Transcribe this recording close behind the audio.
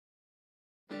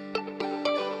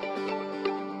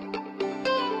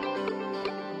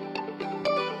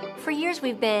For years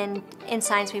we've been, in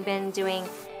science, we've been doing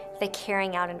the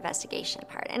carrying out investigation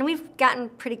part, and we've gotten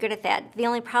pretty good at that. The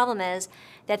only problem is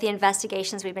that the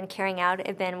investigations we've been carrying out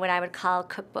have been what I would call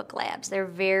cookbook labs. They're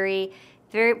very,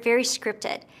 very, very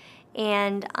scripted.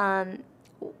 And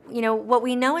you know, what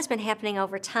we know has been happening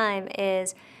over time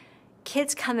is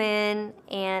kids come in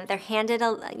and they're handed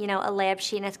a lab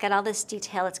sheet, and it's got all this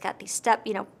detail. It's got these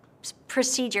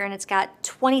procedure, and it's got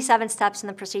 27 steps in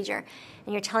the procedure,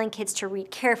 and you're telling kids to read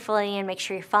carefully and make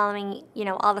sure you're following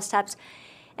all the steps.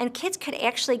 And kids could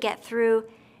actually get through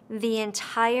the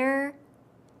entire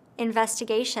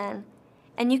investigation,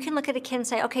 and you can look at a kid and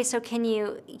say, okay, so can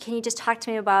you just talk to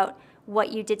me about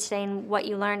what you did today and what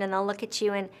you learned? And they'll look at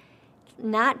you and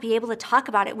not be able to talk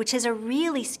about it, which is a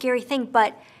really scary thing,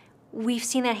 but we've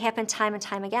seen that happen time and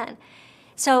time again.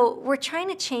 So we're trying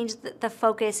to change the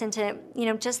focus into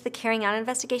just the carrying out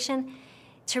investigation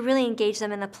to really engage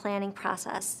them in the planning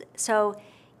process. So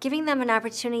giving them an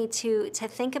opportunity to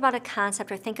think about a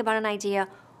concept or think about an idea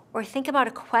or think about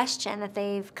a question that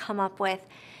they've come up with,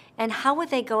 and how would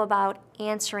they go about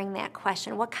answering that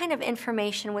question? What kind of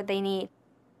information would they need?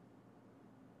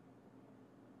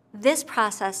 This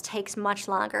process takes much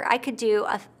longer. I could do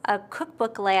a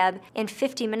cookbook lab in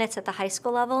 50 minutes at the high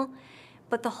school level,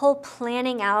 but the whole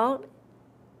planning out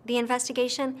the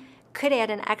investigation could add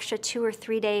an extra 2 or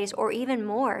 3 days or even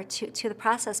more to the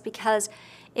process, because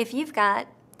if you've got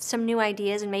some new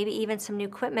ideas and maybe even some new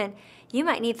equipment, you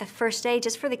might need the first day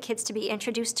just for the kids to be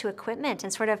introduced to equipment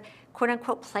and sort of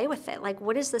quote-unquote play with it. Like,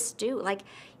 what does this do? Like,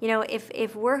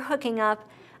 if we're hooking up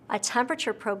a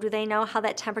temperature probe, do they know how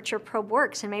that temperature probe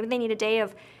works? And maybe they need a day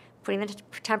of putting the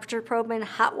temperature probe in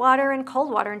hot water and cold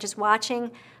water and just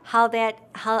watching how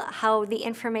the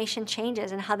information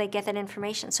changes and how they get that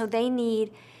information. So they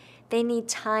need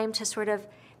time to sort of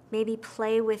maybe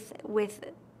play with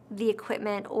the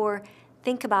equipment or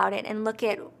think about it and look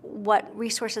at what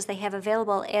resources they have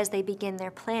available as they begin their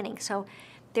planning. So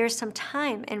there's some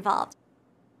time involved.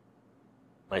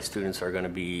 My students are going to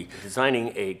be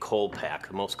designing a cold pack,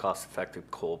 the most cost-effective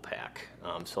cold pack.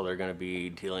 So they're going to be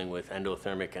dealing with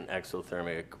endothermic and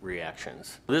exothermic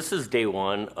reactions. This is day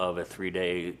one of a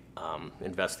 3-day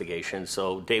investigation.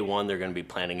 So day one, they're going to be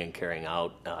planning and carrying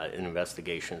out an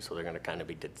investigation. So they're going to kind of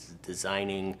be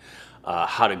designing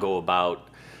how to go about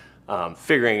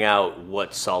figuring out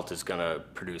what salt is going to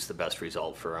produce the best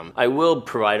result for them. I will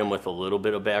provide them with a little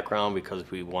bit of background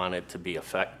because we want it to be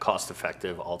cost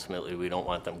effective. Ultimately, we don't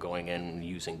want them going in and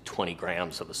using 20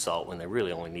 grams of a salt when they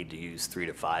really only need to use 3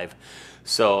 to 5.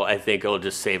 So I think it'll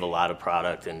just save a lot of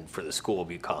product, and for the school will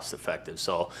be cost effective.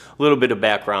 So a little bit of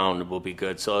background will be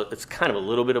good. So it's kind of a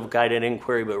little bit of guided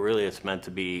inquiry, but really it's meant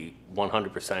to be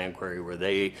 100% inquiry where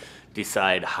they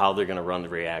decide how they're going to run the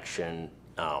reaction,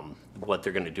 what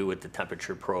they're going to do with the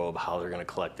temperature probe, how they're going to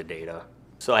collect the data.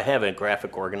 So I have a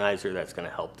graphic organizer that's going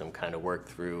to help them kind of work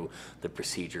through the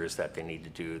procedures that they need to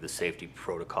do, the safety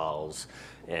protocols,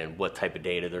 and what type of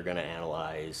data they're going to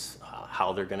analyze,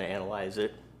 how they're going to analyze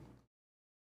it.